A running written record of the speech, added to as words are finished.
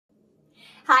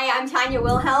Hi, I'm Tanya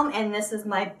Wilhelm, and this is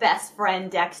my best friend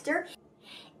Dexter.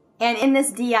 And in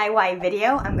this DIY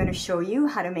video, I'm going to show you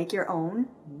how to make your own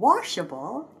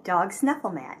washable dog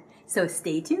snuffle mat. So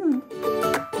stay tuned.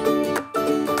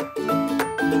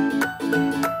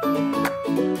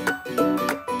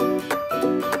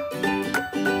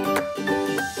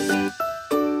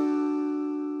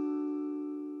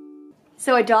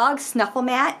 So a dog snuffle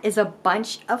mat is a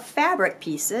bunch of fabric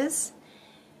pieces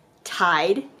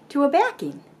tied to a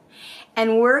backing.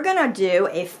 And we're gonna do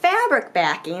a fabric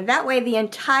backing, that way the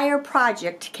entire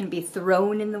project can be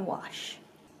thrown in the wash.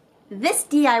 This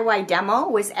DIY demo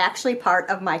was actually part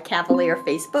of my Cavalier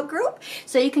Facebook group,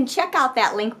 so you can check out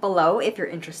that link below if you're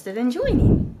interested in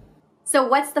joining. So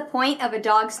what's the point of a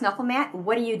dog snuffle mat?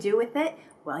 What do you do with it?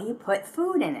 Well, you put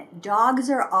food in it. Dogs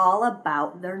are all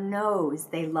about their nose.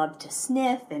 They love to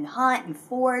sniff and hunt and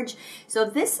forage. So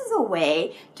this is a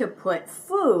way to put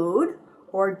food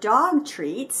or dog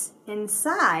treats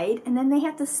inside, and then they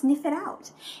have to sniff it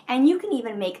out. And you can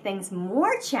even make things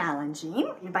more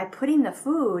challenging by putting the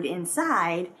food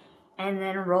inside and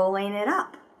then rolling it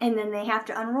up. And then they have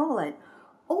to unroll it.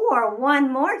 Or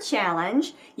one more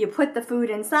challenge, you put the food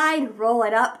inside, roll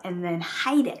it up, and then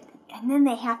hide it. And then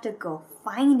they have to go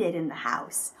find it in the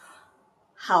house.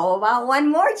 How about one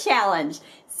more challenge?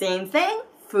 Same thing,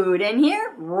 food in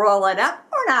here, roll it up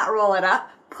or not roll it up,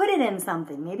 put it in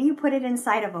something. Maybe you put it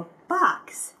inside of a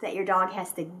box that your dog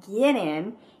has to get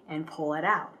in and pull it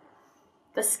out.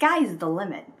 The sky's the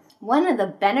limit. One of the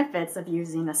benefits of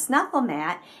using a snuffle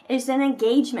mat is an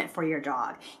engagement for your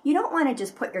dog. You don't want to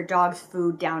just put your dog's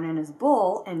food down in his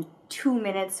bowl and 2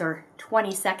 minutes or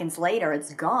 20 seconds later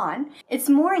it's gone. It's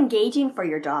more engaging for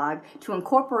your dog to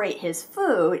incorporate his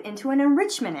food into an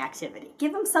enrichment activity.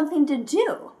 Give him something to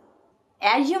do.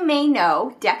 As you may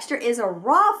know, Dexter is a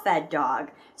raw-fed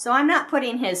dog, so I'm not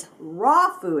putting his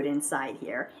raw food inside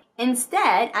here.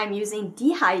 Instead, I'm using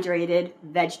dehydrated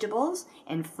vegetables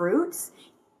and fruits,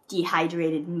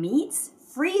 dehydrated meats,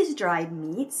 freeze-dried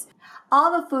meats.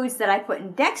 All the foods that I put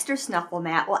in Dexter's snuffle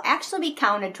mat will actually be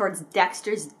counted towards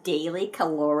Dexter's daily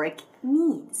caloric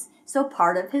needs. So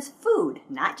part of his food,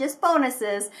 not just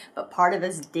bonuses, but part of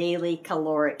his daily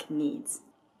caloric needs.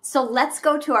 So let's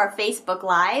go to our Facebook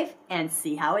Live and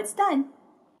see how it's done.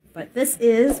 But this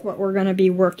is what we're going to be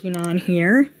working on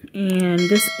here. And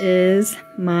this is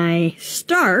my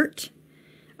start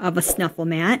of a snuffle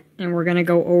mat. And we're going to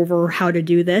go over how to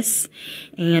do this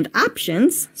and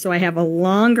options. So I have a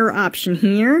longer option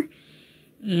here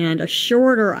and a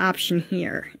shorter option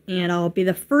here. And I'll be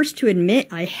the first to admit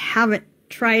I haven't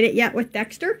tried it yet with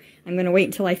Dexter. I'm going to wait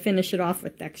until I finish it off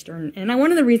with Dexter. And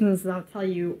one of the reasons I'll tell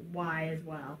you why as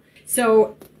well.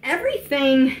 So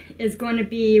everything is going to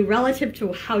be relative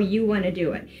to how you want to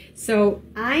do it. So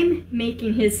I'm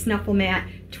making his snuffle mat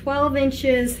 12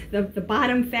 inches, the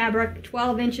bottom fabric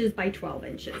 12 inches by 12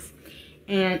 inches.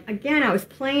 And again, I was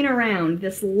playing around.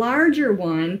 This larger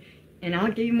one, and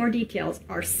I'll give you more details,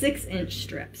 are 6-inch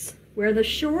strips, where the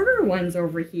shorter ones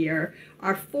over here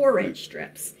are 4-inch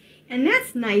strips. And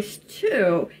that's nice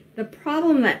too. The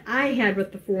problem that I had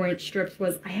with the 4-inch strips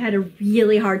was I had a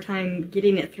really hard time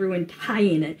getting it through and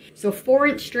tying it. So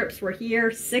 4-inch strips were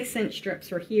here, 6-inch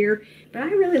strips were here. But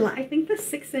I think the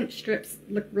 6-inch strips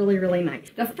look really, really nice.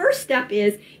 The first step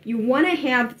is you want to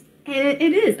have, and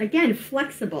it is, again,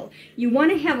 flexible. You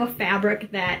want to have a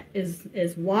fabric that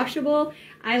is washable.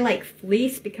 I like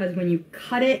fleece because when you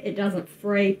cut it, it doesn't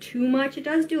fray too much. It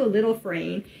does do a little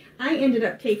fraying. I ended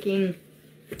up taking,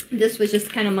 this was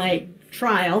just kind of my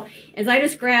trial, is I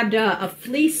just grabbed a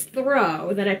fleece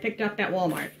throw that I picked up at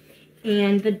Walmart.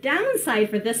 And the downside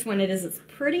for this one is it's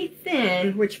pretty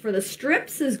thin, which for the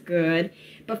strips is good,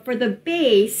 but for the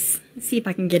base, let's see if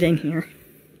I can get in here.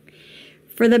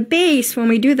 For the base, when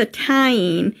we do the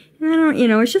tying,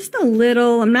 it's just a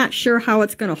little, I'm not sure how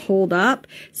it's going to hold up.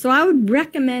 So I would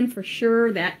recommend for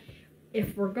sure that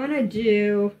if we're going to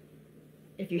do,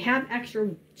 if you have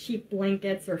extra cheap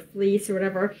blankets or fleece or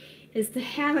whatever, is to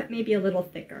have it maybe a little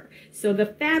thicker. So the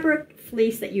fabric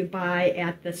fleece that you buy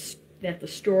at the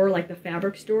store, like the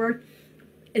fabric store,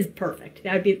 is perfect.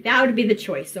 That would be the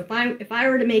choice. So if I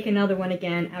were to make another one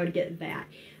again, I would get that.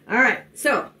 All right.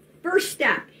 So first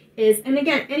step is, and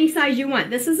again, any size you want.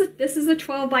 This is a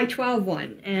 12 by 12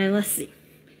 one, and let's see.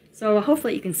 So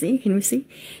hopefully you can see. Can we see?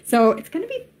 So it's going to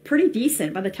be pretty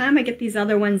decent. By the time I get these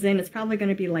other ones in, it's probably going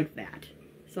to be like that.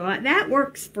 So that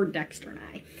works for Dexter and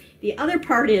I. The other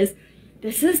part is,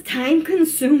 this is time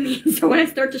consuming. So when I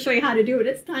start to show you how to do it,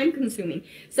 it's time consuming.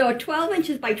 So 12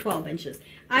 inches by 12 inches.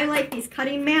 I like these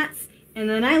cutting mats, and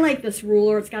then I like this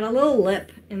ruler. It's got a little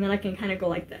lip, and then I can kind of go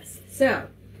like this. So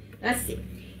let's see.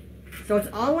 So it's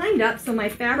all lined up, so my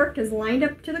fabric is lined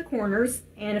up to the corners,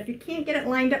 and if you can't get it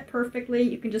lined up perfectly,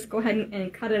 you can just go ahead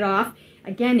and cut it off.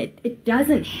 Again, it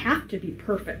doesn't have to be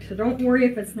perfect, so don't worry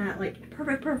if it's not like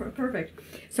perfect, perfect, perfect.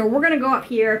 So we're gonna go up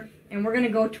here, and we're gonna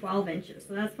go 12 inches.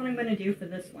 So that's what I'm gonna do for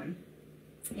this one.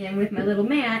 And with my little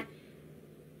mat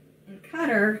and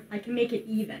cutter, I can make it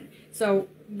even. So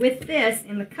with this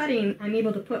and the cutting, I'm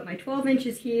able to put my 12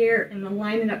 inches here and then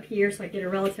line it up here so I get a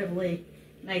relatively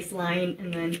nice line,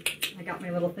 and then I got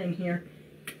my little thing here.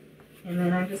 And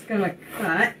then I'm just gonna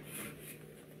cut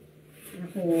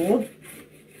and hold.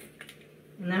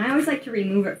 And then I always like to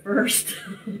remove it first.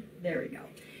 There we go.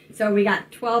 So we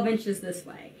got 12 inches this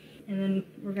way. And then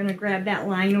we're gonna grab that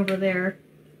line over there.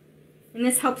 And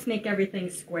this helps make everything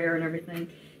square and everything.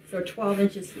 So 12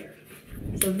 inches here.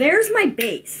 So there's my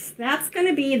base. That's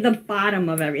gonna be the bottom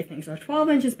of everything. So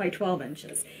 12 inches by 12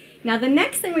 inches. Now the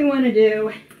next thing we wanna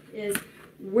do is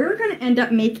we're going to end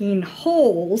up making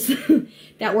holes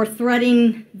that we're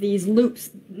threading these loops,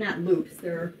 not loops,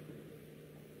 they're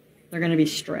going to be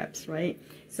strips, right?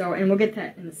 So, and we'll get to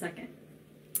that in a second.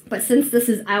 But since this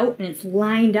is out and it's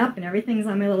lined up and everything's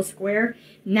on my little square,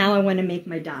 now I want to make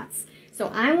my dots. So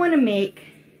I want to make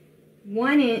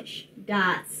 1-inch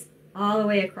dots all the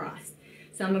way across.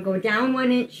 So I'm going to go down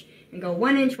 1 inch and go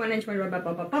 1 inch, 1 inch, 1 inch,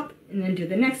 up, and then do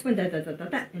the next one, da da da da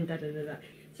da, and da da da da.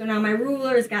 So now my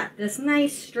ruler's got this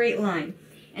nice straight line.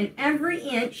 And every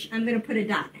inch, I'm going to put a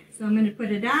dot. So I'm going to put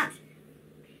a dot,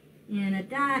 and a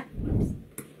dot, whoops,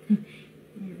 and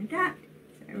a dot.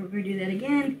 So we're going to do that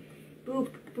again. Boop,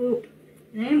 boop,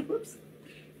 and then, whoops.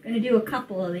 I'm going to do a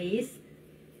couple of these.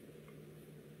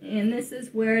 And this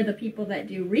is where the people that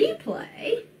do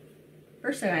replay,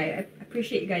 first I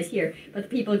appreciate you guys here, but the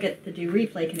people that get to do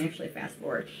replay can actually fast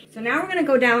forward. So now we're going to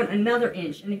go down another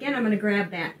inch. And again, I'm going to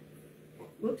grab that.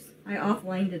 Whoops, I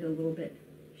offlined it a little bit.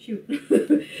 Shoot.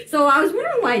 So I was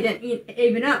wondering why I didn't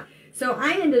even up. So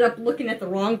I ended up looking at the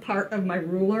wrong part of my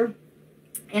ruler.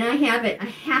 And I have it a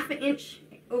 1/2 inch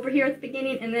over here at the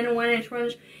beginning and then a 1 inch, 1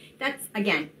 inch. That's,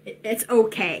 again, it's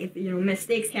okay. You know,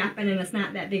 mistakes happen and it's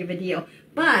not that big of a deal.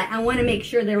 But I want to make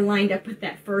sure they're lined up with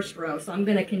that first row. So I'm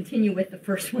going to continue with the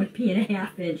first one being a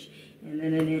 1/2 inch and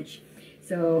then 1 inch.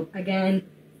 So again,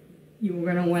 you're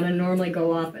going to want to normally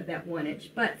go off at that 1 inch.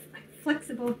 But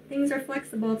flexible, things are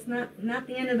flexible. It's not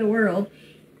the end of the world.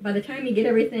 By the time you get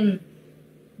everything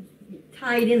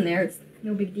tied in there, it's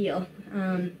no big deal.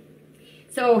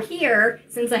 So here,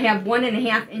 since I have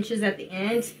 1.5 inches at the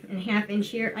end and 1/2 inch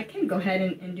here, I can go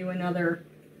ahead and do another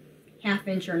 1/2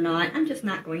 inch or not. I'm just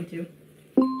not going to.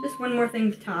 Just one more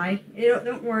thing to tie.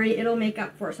 Don't worry, it'll make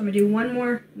up for it. So I'm gonna do one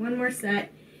more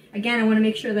set. Again, I want to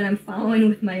make sure that I'm following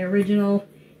with my original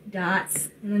dots,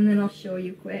 and then I'll show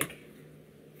you quick.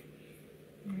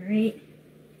 All right.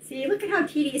 See, look at how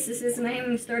tedious this is, and I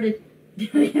haven't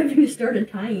even started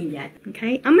tying yet.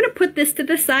 Okay, I'm going to put this to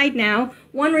the side now.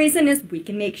 One reason is we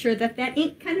can make sure that that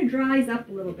ink kind of dries up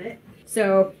a little bit.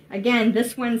 So again,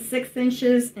 this one's 6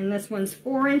 inches and this one's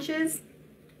 4 inches.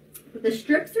 But the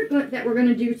strips that we're going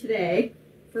to do today,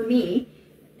 for me,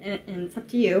 and it's up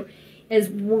to you, is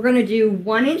we're going to do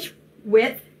 1 inch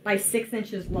width by 6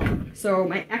 inches long. So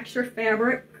my extra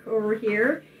fabric over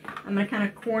here, I'm going to kind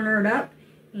of corner it up.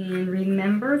 And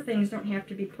remember, things don't have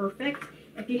to be perfect.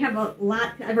 If you have a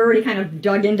lot, I've already kind of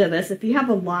dug into this. If you have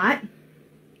a lot,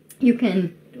 you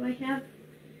can, I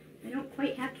don't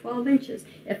quite have 12 inches.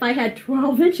 If I had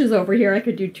 12 inches over here, I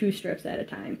could do 2 strips at a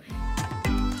time.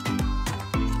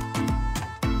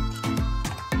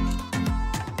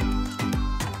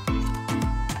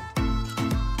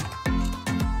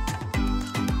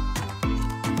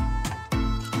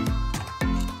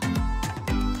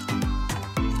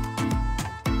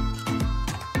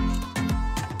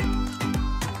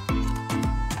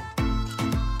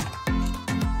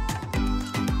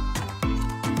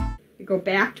 Go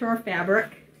back to our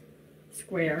fabric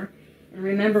square, and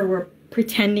remember, we're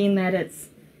pretending that it's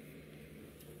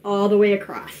all the way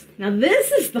across. Now this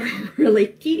is the really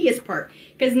tedious part,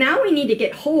 because now we need to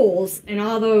get holes in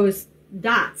all those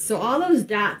dots. So all those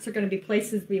dots are going to be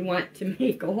places we want to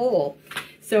make a hole.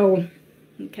 So,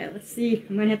 okay, let's see.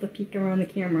 I'm going to have to peek around the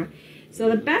camera. So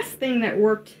the best thing that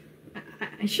worked,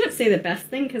 I shouldn't say the best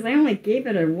thing, because I only gave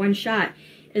it a one shot,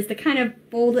 is to kind of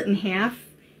fold it in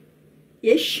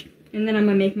half-ish. And then I'm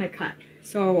going to make my cut.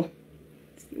 So,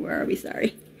 where are we?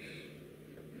 Sorry.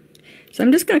 So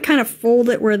I'm just going to kind of fold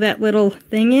it where that little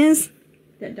thing is.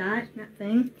 That dot, that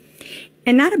thing.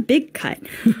 And not a big cut.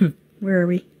 Where are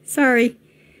we? Sorry.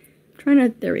 I'm trying to,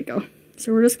 there we go.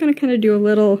 So we're just going to kind of do a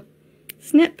little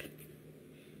snip.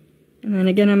 And then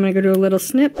again, I'm going to go do a little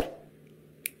snip.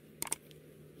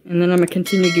 And then I'm going to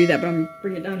continue to do that, but I'm going to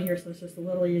bring it down here so it's just a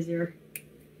little easier.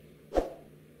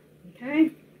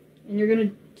 Okay? And you're going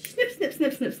to snip, snip,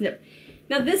 snip, snip, snip.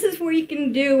 Now this is where you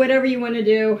can do whatever you want to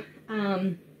do.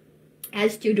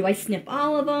 As to, do I snip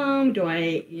all of them? Do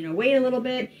I, wait a little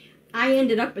bit? I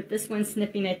ended up with this one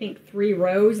snipping, I think, 3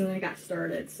 rows, and then I got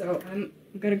started. So I'm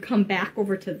going to come back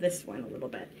over to this one a little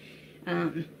bit.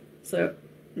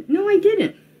 No, I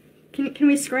didn't. Can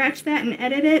we scratch that and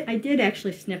edit it? I did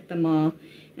actually snip them all,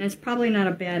 and it's probably not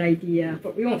a bad idea,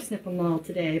 but we won't snip them all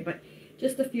today, but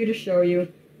just a few to show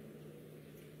you.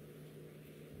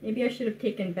 Maybe I should have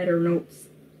taken better notes.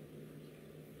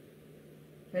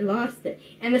 I lost it.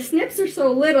 And the snips are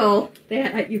so little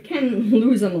that you can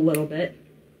lose them a little bit.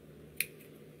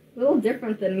 A little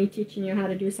different than me teaching you how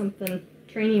to do something,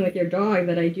 training with your dog,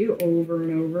 that I do over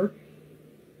and over.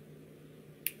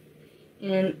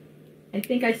 And I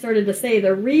think I started to say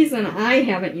the reason I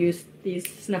haven't used these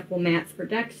snuffle mats for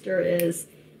Dexter is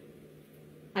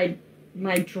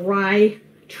my dry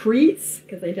treats,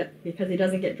 because he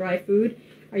doesn't get dry food,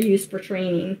 are used for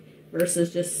training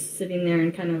versus just sitting there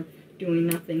and kind of doing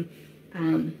nothing.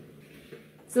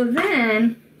 So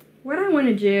then what I want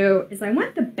to do is I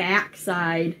want the back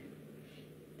side,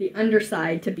 the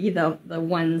underside, to be the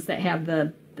ones that have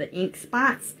the ink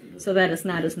spots, so that it's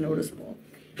not as noticeable.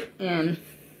 And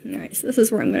alright, so this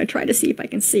is where I'm going to try to see if I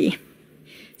can see.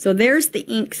 So there's the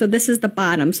ink, so this is the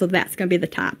bottom, so that's going to be the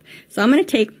top. So I'm going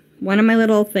to take one of my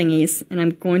little thingies, and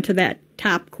I'm going to that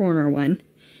top corner one.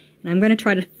 And I'm going to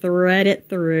try to thread it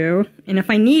through. And if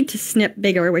I need to snip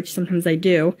bigger, which sometimes I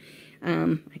do,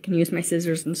 I can use my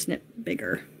scissors and snip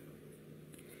bigger.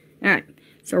 Alright,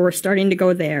 so we're starting to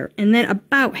go there. And then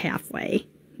about halfway.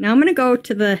 Now I'm going to go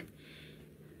to there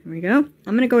we go.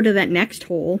 I'm going to go to that next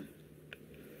hole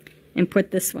and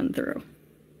put this one through.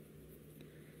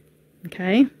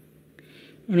 Okay?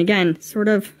 And again, sort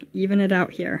of even it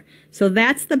out here. So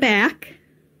that's the back,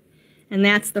 and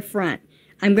that's the front.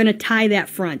 I'm going to tie that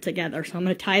front together, so I'm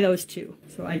going to tie those two.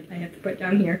 So I have to put it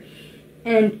down here.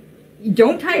 And you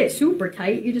don't tie it super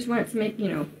tight, you just want it to make,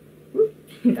 whoop,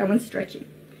 that one's stretchy.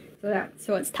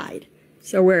 So it's tied.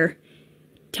 So we're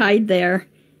tied there,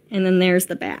 and then there's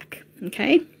the back,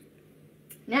 okay?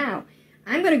 Now,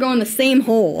 I'm going to go in the same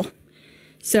hole.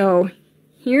 So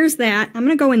here's that. I'm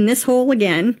going to go in this hole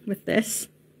again with this.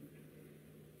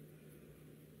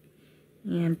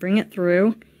 And bring it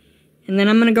through. And then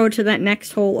I'm going to go to that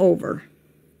next hole over.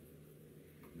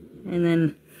 And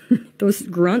then those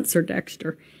grunts are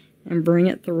Dexter. And bring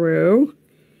it through.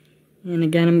 And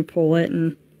again, I'm going to pull it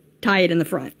and tie it in the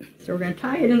front. So we're going to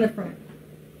tie it in the front.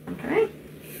 Okay?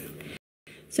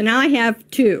 So now I have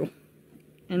 2.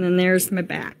 And then there's my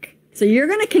back. So you're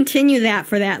going to continue that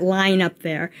for that line up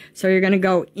there. So you're going to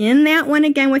go in that one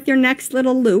again with your next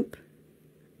little loop.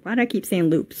 Why do I keep saying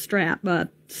loop? Strap.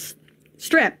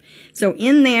 Strip. So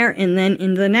in there, and then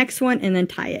into the next one, and then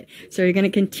tie it. So you're going to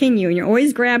continue, and you're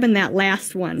always grabbing that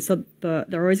last one. So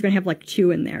they're always going to have like 2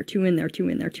 in there, 2 in there, 2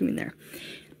 in there, 2 in there.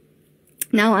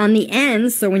 Now on the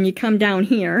ends, so when you come down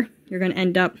here, you're going to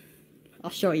end up,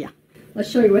 I'll show you. Let's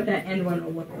show you what that end one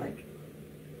will look like.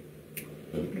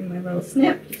 Bring my little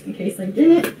snip, just in case I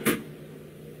didn't.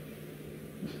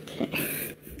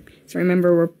 Okay. So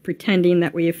remember, we're pretending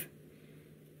that we've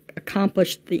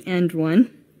accomplished the end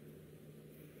one.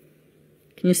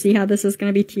 Can you see how this is going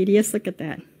to be tedious? Look at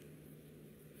that.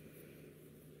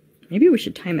 Maybe we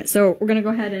should time it. So we're going to go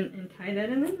ahead and tie that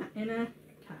in a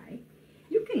tie.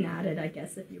 You can knot it, I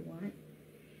guess, if you want.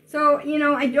 So,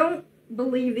 I don't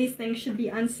believe these things should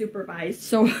be unsupervised.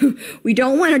 So we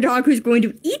don't want a dog who's going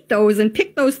to eat those and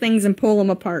pick those things and pull them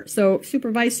apart. So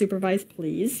supervise,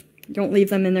 please. Don't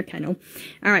leave them in their kennel.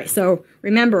 All right, so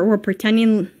remember, we're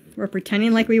pretending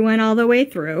like we went all the way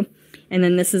through. And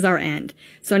then this is our end.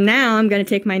 So now I'm going to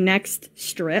take my next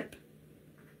strip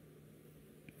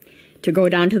to go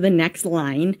down to the next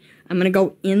line. I'm going to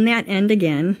go in that end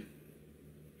again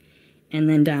and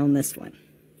then down this one.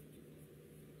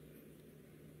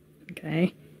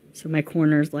 Okay, so my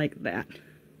corner's like that.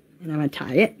 And I'm going to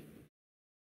tie it.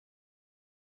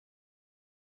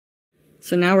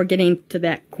 So now we're getting to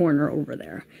that corner over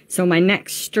there. So my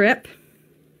next strip,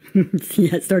 see,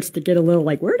 it starts to get a little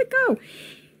like, where'd it go?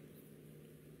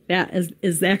 That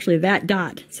is actually that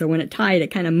dot. So when it tied, it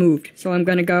kind of moved. So I'm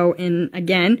going to go in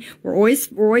again. We're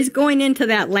always going into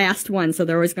that last one. So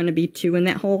there are always going to be 2 in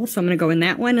that hole. So I'm going to go in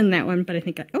that one and that one. But I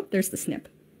think, oh, there's the snip.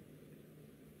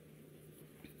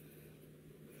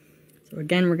 So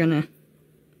again, we're going to,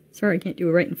 sorry, I can't do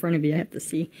it right in front of you. I have to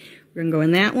see. We're going to go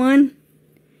in that one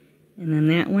and then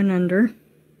that one under.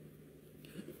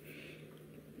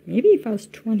 Maybe if I was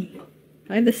 20.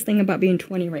 I have this thing about being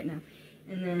 20 right now.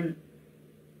 and then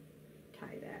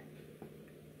tie that.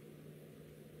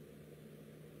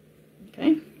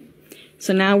 Okay,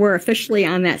 so now we're officially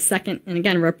on that second, and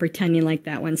again, we're pretending like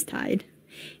that one's tied.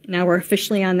 Now we're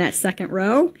officially on that second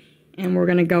row, and we're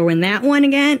going to go in that one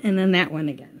again, and then that one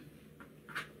again.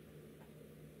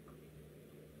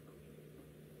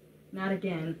 Not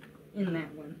again, in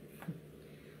that one.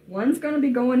 One's going to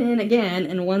be going in again,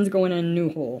 and one's going in a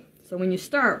new hole. So when you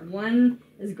start, one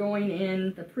is going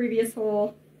in the previous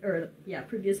hole, or yeah,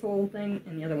 previous hole thing,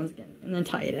 and the other one's again, and then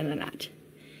tie it in a knot.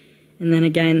 And then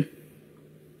again,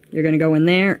 you're going to go in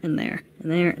there, and there, and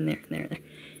there, and there, and there, and there.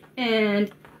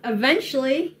 And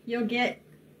eventually, you'll get,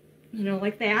 you know,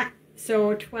 like that.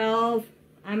 So 12,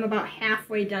 I'm about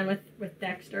halfway done with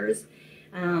Dexter's.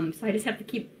 So I just have to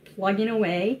keep plugging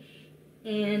away,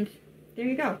 and there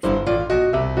you go.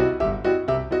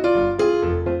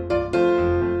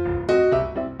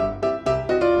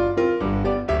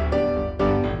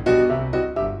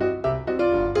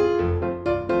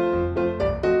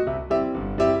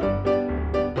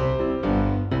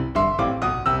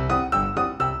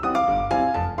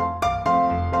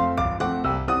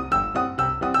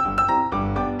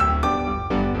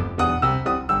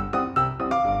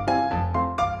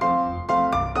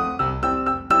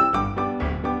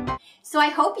 So I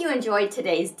hope you enjoyed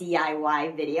today's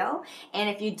DIY video, and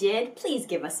if you did, please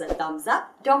give us a thumbs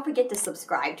up. Don't forget to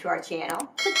subscribe to our channel.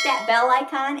 Click that bell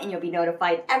icon and you'll be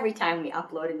notified every time we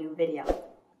upload a new video.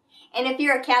 And if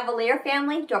you're a Cavalier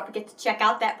family, don't forget to check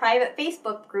out that private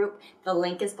Facebook group. The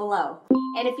link is below.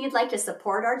 And if you'd like to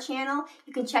support our channel,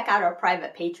 you can check out our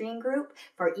private Patreon group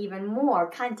for even more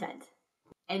content.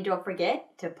 And don't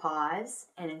forget to pause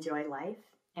and enjoy life,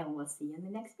 and we'll see you in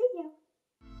the next video.